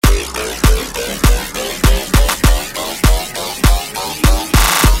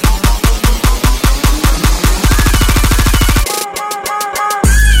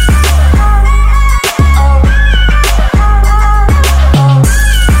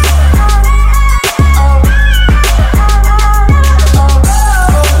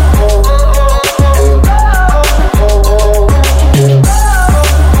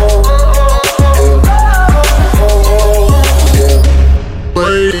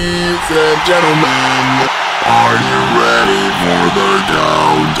and gentlemen, are you ready for the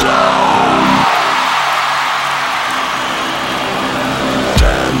countdown?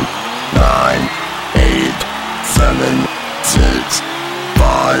 10, 9, 8, 7, 6,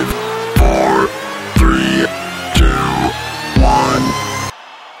 5, 4, 3, 2, 1.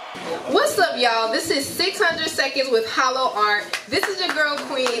 What's up, y'all? This is 600 Seconds with Hollow Art. This is your girl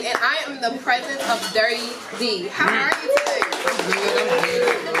Queen, and I am the president of Dirty D. How are you today?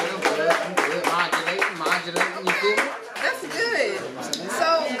 Modulating, you feel me? That's good. So,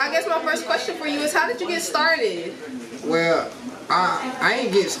 I guess my first question for you is, how did you get started? Well, I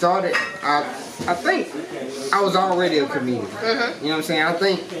ain't get started. I think I was already a comedian. You know what I'm saying? I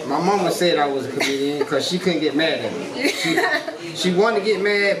think my mama said I was a comedian because she couldn't get mad at me. She wanted to get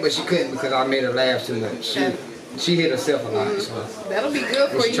mad, but she couldn't because I made her laugh too much. She hit herself a lot, so that'll be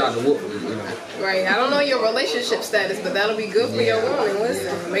good for she you. tried to whoop me, you know. Right. I don't know your relationship status, but that'll be good for your woman.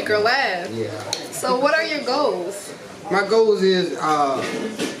 Listen, make her laugh. Yeah. So, what are your goals? My goals is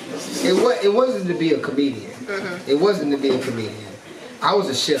it wasn't to be a comedian. It wasn't to be a comedian. I was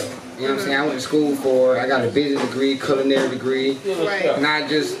a chef. You know what I'm saying? I went to school I got a business degree, culinary degree. Right. And I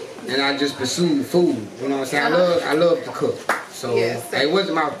just pursued food. You know what I'm saying? I love to cook. So it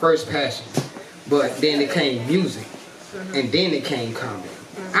wasn't my first passion. But then it came music. And then it came comedy.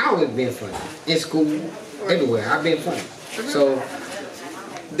 I always been funny. In school, everywhere. I've been funny. So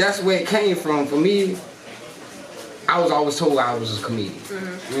that's where it came from. For me, I was always told I was a comedian. You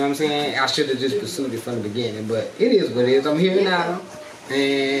know what I'm saying? I should have just pursued it from the beginning. But it is what it is. I'm here now.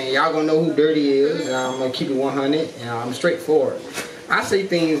 And y'all gonna know who Dirty is. And I'm gonna keep it 100. And I'm straightforward. I say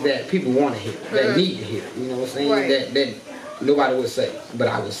things that people want to hear, that need to hear. You know what I'm saying? Right. That nobody would say, but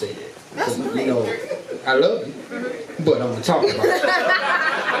I would say it. That's nice. You know, I love you, but I'm gonna talk about it.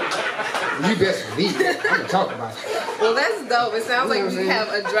 You best believe it. I'm gonna talk about it. Well, that's dope. It sounds like you have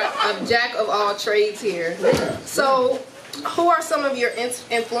a jack of all trades here. So, who are some of your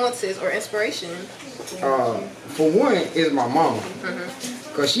influences or inspiration? For one, is my mama,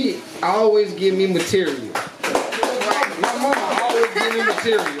 cause she always give me material. My mama always give me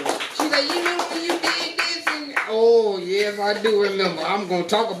material. She like, you know when you did this, and oh yes, I do remember. I'm gonna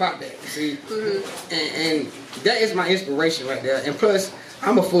talk about that. See, and that is my inspiration right there. And plus,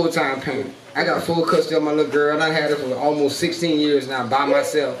 I'm a full-time parent. I got full custody of my little girl. I had her for almost 16 years now by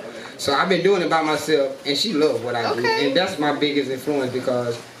myself. So I've been doing it by myself, and she loves what I do. And that's my biggest influence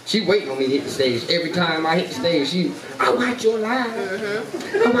because she waiting on me to hit the stage. Every time I hit the stage, I watch your live.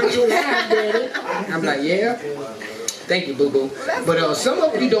 I watch your live, Daddy. I'm like, yeah. Thank you, boo-boo. But some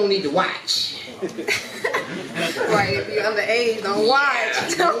of you don't need to watch. Right, if you're underage, don't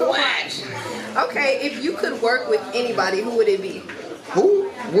watch. Don't watch. Okay, if you could work with anybody, who would it be? Who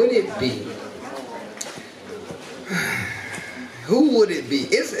would it be? Who would it be?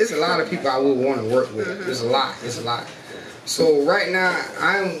 It's a lot of people I would want to work with. It's a lot. So right now,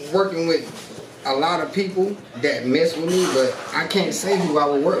 I'm working with a lot of people that mess with me, but I can't say who I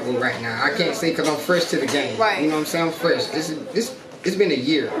would work with right now. I can't say because I'm fresh to the game. Right. You know what I'm saying? I'm fresh. It's been a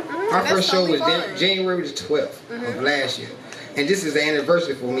year. My first show was January the 12th of last year. And this is the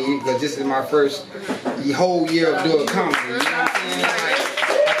anniversary for me because this is my first whole year of doing comedy. You know what I'm saying? Like,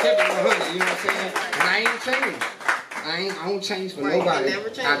 I kept it 100, you know what I'm saying? And I ain't changed. I don't change for nobody.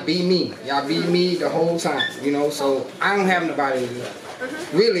 I be me. Y'all be me the whole time, you know? So I don't have nobody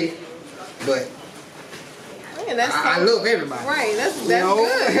really, but I love everybody. Right, that's you know?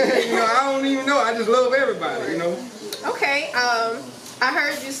 good. You know, I don't even know. I just love everybody, you know? Okay, I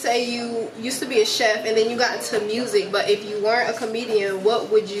heard you say you used to be a chef and then you got into music, but if you weren't a comedian, what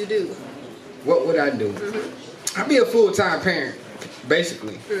would you do? What would I do? I'd be a full-time parent,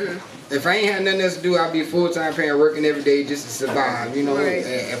 basically. If I ain't had nothing else to do, I'd be a full-time parent working every day just to survive, you know.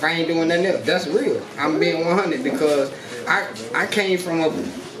 If I ain't doing nothing else, that's real. I'm being 100 because I came from a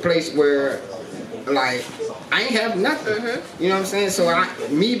place where, like, I ain't have nothing. You know what I'm saying? So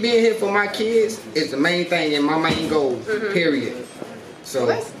me being here for my kids is the main thing and my main goal, period. So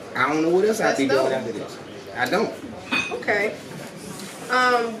I don't know what else I'd be doing after this. I don't. Okay.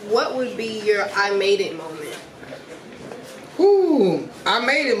 What would be your I made it moment? Ooh, I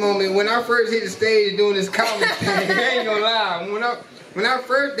made it moment when I first hit the stage doing this comedy thing. I ain't gonna lie.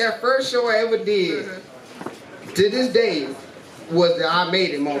 That first show I ever did, to this day, was the I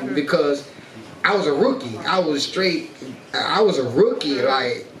made it moment because I was a rookie. I was a rookie,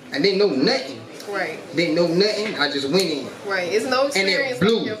 like, I didn't know nothing. Right. Didn't know nothing, I just went in. Right, it's no experience and it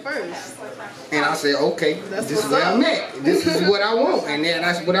blew. like your first. And I said, okay, this is where I'm at. This is what I want, and then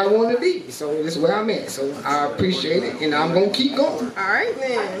that's what I want to be. So this is where I'm at. So I appreciate it, and I'm gonna keep going. All right,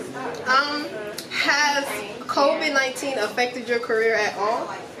 then. Has COVID-19 affected your career at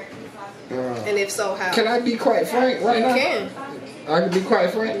all? And if so, how? Can I be quite frank right now? You can. I can be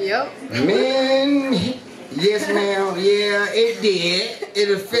quite frank? Yep. Man, yes ma'am, yeah, it did. It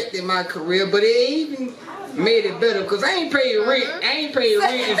affected my career, but it even made it better because I ain't paid rent. I ain't paid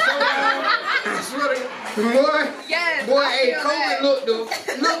rent in so long. I swear to boy, Yes, boy, I hey, feel COVID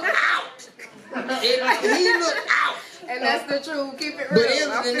look out. He looked out. And that's the truth. Keep it real.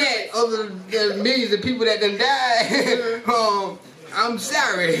 But other than that, other than the millions of people that done died, I'm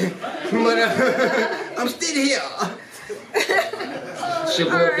sorry, but I'm still here. Shit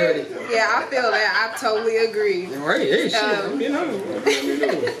boy dirty. Yeah, I feel that. I totally agree. Right, hey, shit.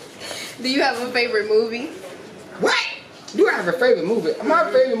 Do you have a favorite movie? What? Do I have a favorite movie?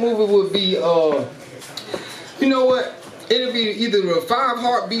 My favorite movie would be, you know what? It'll be either the 5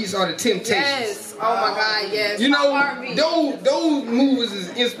 Heartbeats or the Temptations. Yes. Oh my God, yes. You know, Heartbeat. those movies is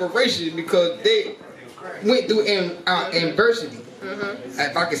inspiration because they went through adversity.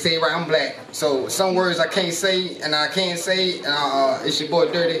 If I can say it right, I'm black. So some words I can't say and I can't say. It's your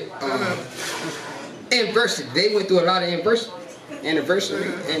boy Dirty. Adversity. They went through a lot of adversity. And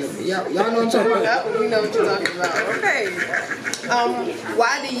y'all know what I'm talking about. Yep, we know what you're talking about. Okay.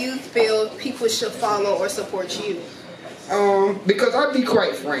 Why do you feel people should follow or support you? Because I be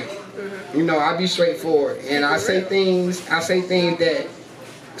quite frank. You know, I be straightforward, and I say things that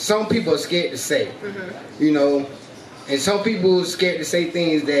some people are scared to say. You know, and some people are scared to say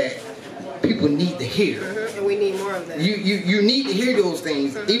things that people need to hear. And we need more of that. You need to hear those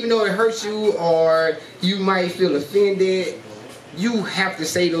things, even though it hurts you or you might feel offended. You have to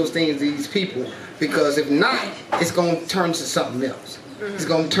say those things to these people because if not, it's going to turn to something else. It's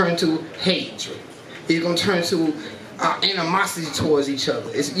going to turn to hatred. It's going to turn to animosity towards each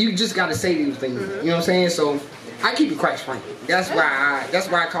other. You just got to say these things. You know what I'm saying? So I keep it quite frank. That's why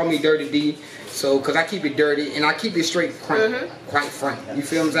I call me Dirty D. So because I keep it dirty and I keep it straight, quite frank. You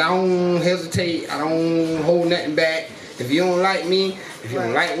feel me? I don't hesitate. I don't hold nothing back. If you don't like me, if you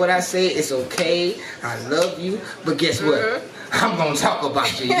don't like what I say, it's okay. I love you. But guess what? I'm gonna talk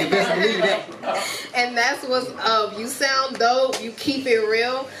about you. You best believe that. And that's what's up. You sound dope. You keep it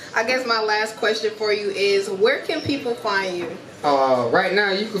real. I guess my last question for you is, where can people find you? Right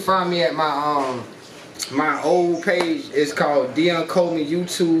now you can find me at my old page. It's called Dion Coleman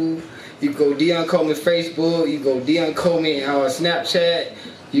YouTube. You go Dion Coleman Facebook. You go Dion Coleman Snapchat.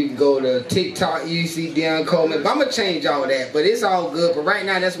 You can go to TikTok, you see Dion Coleman. But I'm going to change all that. But it's all good. But right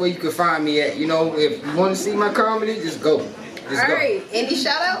now, that's where you can find me at. You know, if you want to see my comedy, just go. Just go. Alright, any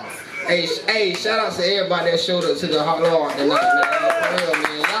shout outs? Hey, shout outs to everybody that showed up to the Hot Lord tonight, man. For real,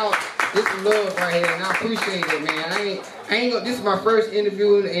 man. Y'all, this is love right here, and I appreciate it, man. I ain't gonna, this is my first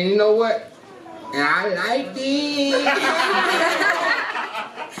interview, and you know what? And I liked it.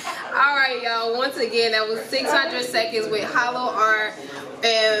 Alright, y'all. Once again, that was 600 Seconds with Hollow Art,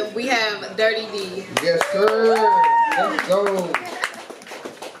 and we have Dirty D. Yes, sir. Let's go.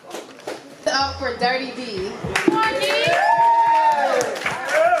 Up for Dirty D.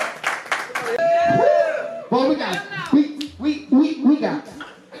 Well, we got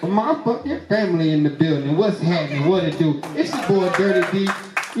a motherfucking family in the building. What's happening? What it do? It's your boy Dirty D.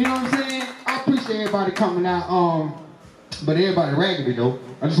 You know what I'm saying? I appreciate everybody coming out. But everybody ragging me though.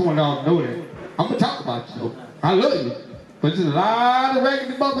 I just want y'all to know that. I'm gonna talk about you though. I love you. But there's a lot of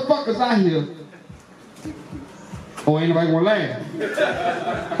raggedy motherfuckers out here. Oh, ain't nobody gonna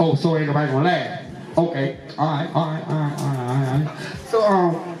laugh. Oh, so ain't nobody gonna laugh. Okay. Alright. So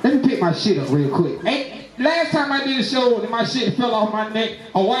let me pick my shit up real quick. Last time I did a show and my shit fell off my neck,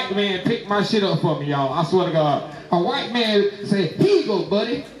 a white man picked my shit up for me, y'all. I swear to God. A white man said, "Here you go,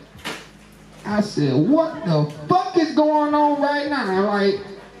 buddy." I said, what the fuck is going on right now? Like,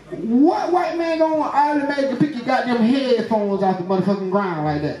 what white man gonna automatically pick your goddamn headphones off the motherfucking ground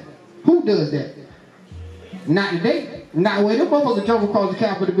like that? Who does that? Not today. Not when the motherfucker jump across the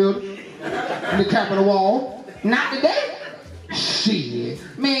cap of the building. The cap of the wall. Not today. Shit.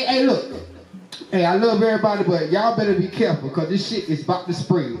 Man, hey, look. Hey, I love everybody, but y'all better be careful because this shit is about to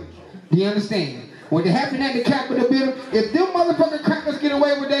spread. Do you understand? What happened at the cap of the building, if them motherfucking crackers get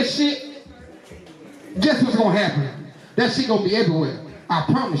away with that shit, guess what's gonna happen? That shit gonna be everywhere. I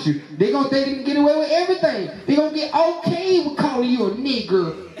promise you. They gonna think they can get away with everything. They gonna get okay with calling you a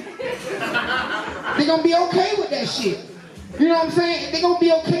nigger. They gonna be okay with that shit. You know what I'm saying? They gonna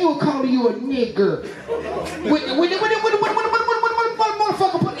be okay with calling you a nigger. When the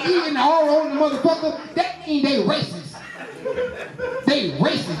motherfucker put the E and the R on the motherfucker, that means they racist. They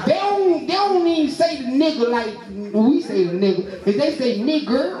racist. They don't even say the nigger like we say the nigger. If they say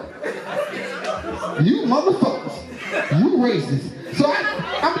nigger, you motherfuckers, you racist. So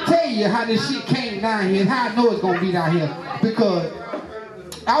I'm gonna tell you how this shit came down here and how I know it's gonna be down here. Because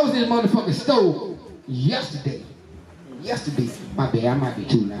I I was in the motherfucking stove yesterday. My bad, I might be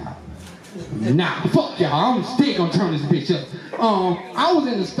too loud. Nah, fuck y'all, I'm still gonna turn this bitch up. I was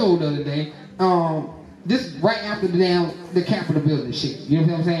in the store the other day. This is right after the Capitol building shit. You know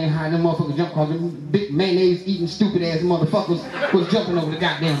what I'm saying? How them motherfuckers jump, cause them big mayonnaise eating stupid ass motherfuckers was jumping over the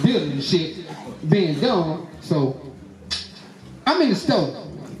goddamn building and shit, being dumb. So I'm in the store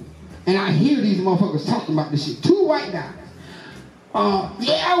and I hear these motherfuckers talking about this shit. Two white guys.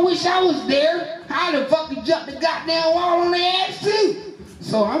 Yeah, I wish I was there. I'd have fucking jumped the goddamn wall on their ass too.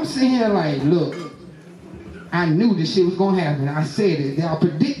 So I'm sitting here like, look, I knew this shit was gonna happen. I said it. I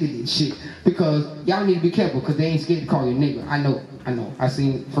predicted this shit because y'all need to be careful because they ain't scared to call you a nigga. I know. I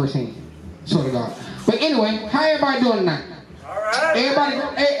seen it firsthand. Swear to God. But anyway, how everybody doing tonight? All right. Everybody,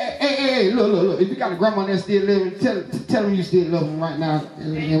 hey, look. If you got a grandma that's still living, tell them you still love them right now.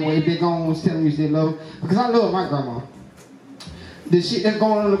 And if they're gone, tell them you still love them. Because I love my grandma. The shit that's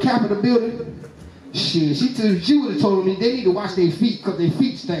going on in the Capitol building, shit, she would have told me they need to wash their feet because their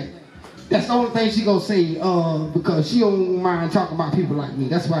feet stink. That's the only thing she gonna say, because she don't mind talking about people like me.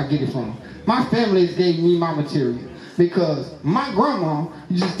 That's where I get it from. My family gave me my material because my grandma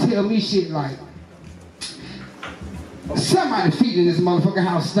used to tell me shit like, somebody's feet in this motherfucking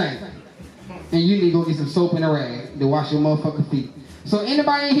house stink, and you need to go get some soap and a rag to wash your motherfucking feet. So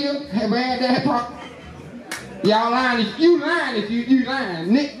anybody in here ever had that problem? Y'all lying if you lying.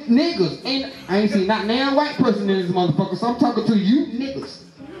 Niggas. I ain't seen not now white person in this motherfucker, so I'm talking to you niggas.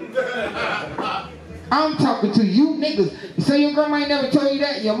 I'm talking to you niggas. So your grandma ain't never told you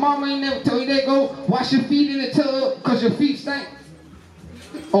that? Your mama ain't never told you that? Go wash your feet in the tub because your feet stink?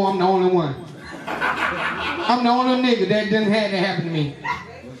 Oh, I'm the only one. I'm the only nigga that didn't have that happen to me.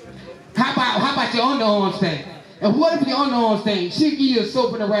 How about your underarm stink? And what if your underarm stink? She'll give you a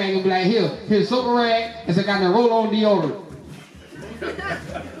soap and a rag and be like, here's soap and rag, and so I got to roll on deodorant.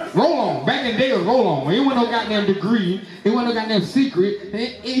 Roll on. Back in the day it was roll on. It wasn't no goddamn degree. It wasn't no goddamn secret.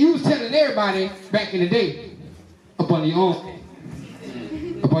 And you was telling everybody back in the day up on the armpit,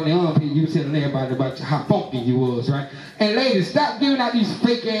 you was telling everybody about how funky you was, right? And ladies, stop giving out these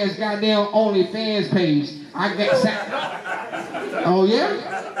fake ass goddamn OnlyFans page. I got sacked. Oh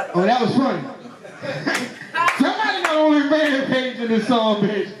yeah? Oh, that was funny. Somebody got OnlyFans page in this song,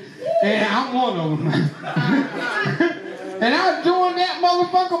 bitch. And I'm one of them. And I joined that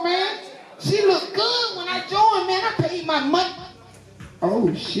motherfucker, man. She looked good when I joined, man. I paid my money.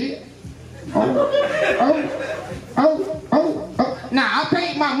 Oh, shit. Oh. Now, I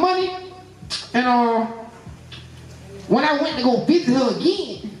paid my money. And when I went to go visit her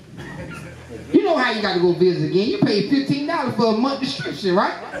again, you know how you got to go visit again. You pay $15 for a month subscription,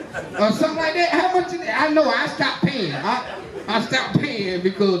 right? Or something like that. How much is that? I know I stopped paying. I stopped paying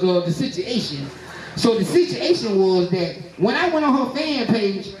because of the situation. So the situation was that when I went on her fan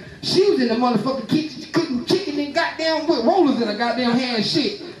page, she was in the motherfucking kitchen cooking chicken and goddamn with rollers in her goddamn hand and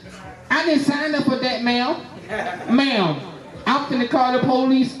shit. I didn't sign up for that, ma'am. Ma'am, I'm finna call the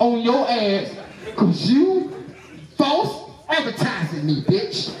police on your ass because you false advertising me,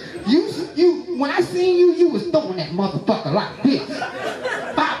 bitch. You, when I seen you, you was throwing that motherfucker like this.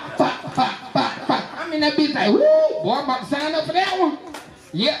 Bop, bop, bop, bop, bop. I mean, that bitch like, woo, boy, I'm about to sign up for that one.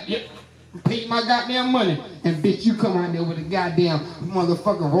 Yep. Paid my goddamn money. And bitch, you come out there with the goddamn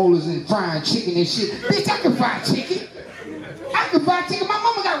motherfucking rollers and frying chicken and shit. Bitch, I can fry chicken. My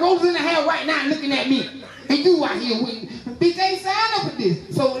mama got rollers in the hair right now looking at me. And you out here with, bitch, ain't signed up for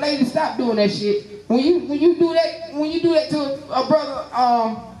this. So ladies, stop doing that shit. When you do that to a brother,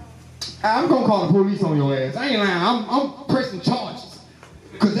 I'm gonna call the police on your ass. I ain't lying. I'm pressing charges.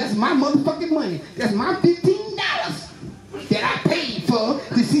 Cause that's my motherfucking money. That's my $15 that I paid for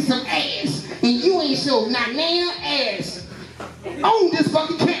to see some ass. And you ain't showed not now ass on this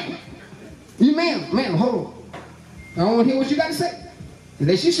fucking camera. You ma'am, hold on. I don't want to hear what you got to say.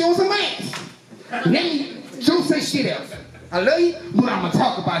 Unless you show some ass. Then don't say shit else. I love you, but I'm gonna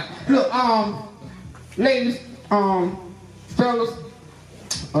talk about it. Look, ladies, fellas,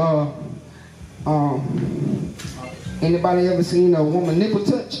 anybody ever seen a woman nipple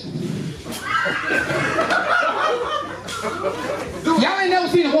touch? Y'all ain't never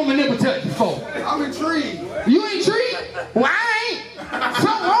seen a woman nipple touch before. I'm intrigued. You intrigued? Well, I ain't.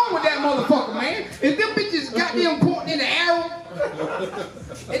 Something wrong with that motherfucker, man. If them bitches goddamn pointing in the arrow,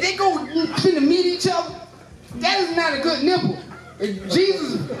 and they go finna meet each other, that is not a good nipple. If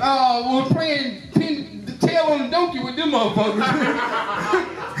Jesus was playing pin the tail on the donkey with them motherfuckers.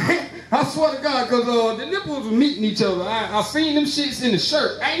 I swear to God, because the nipples were meeting each other. I seen them shits in the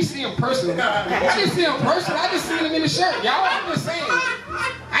shirt. I ain't see them personally. I didn't see them personally. I just seen them in the shirt. Y'all, I'm just saying.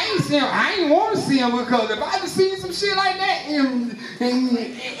 I ain't want want to see them because if I just seen some shit like that in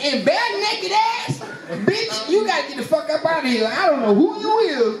bare naked ass, bitch, you gotta get the fuck up out of here. I don't know who you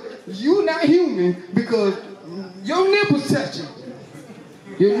is. You not human because your nipples touching.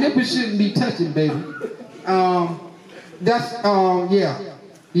 Your nipples shouldn't be touching, baby.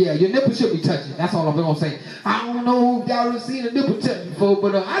 Yeah, your nipples should be touching. That's all I'm gonna say. I don't know if y'all have seen a nipple touch before,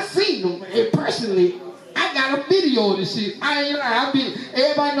 but I seen them. And personally, I got a video of this shit. I ain't lying.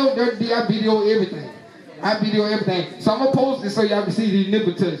 Everybody know Dirty D, I video everything. I video everything. So I'm gonna post it so y'all can see these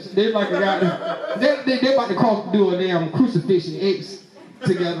nipple touch. They like they about to cross do a damn crucifixion X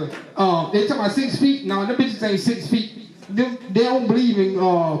together. They talking about 6 feet. No, them bitches ain't 6 feet. They don't believe in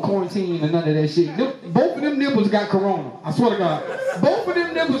quarantine and none of that shit. Both of them nipples got corona. I swear to God. Both of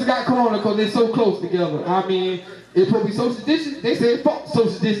them nipples got corona because they're so close together. I mean, it's supposed to be social distance. They said fuck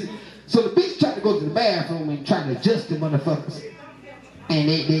social distance. So the bitch tried to go to the bathroom and try to adjust the motherfuckers. And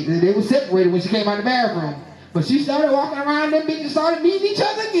they were separated when she came out of the bathroom. But she started walking around, them bitches started meeting each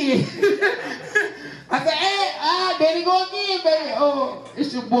other again. I said, hey, there they go again, baby. Oh,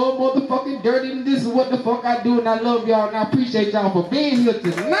 it's your boy motherfucking Dirty, and this is what the fuck I do, and I love y'all, and I appreciate y'all for being here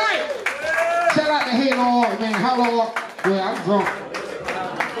tonight. Shout out to Halo Art, man. Hello Art. Well, I'm drunk.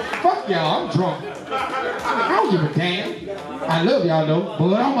 Fuck y'all, I'm drunk. I don't give a damn. I love y'all though,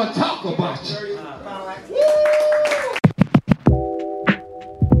 but I'm gonna talk about you.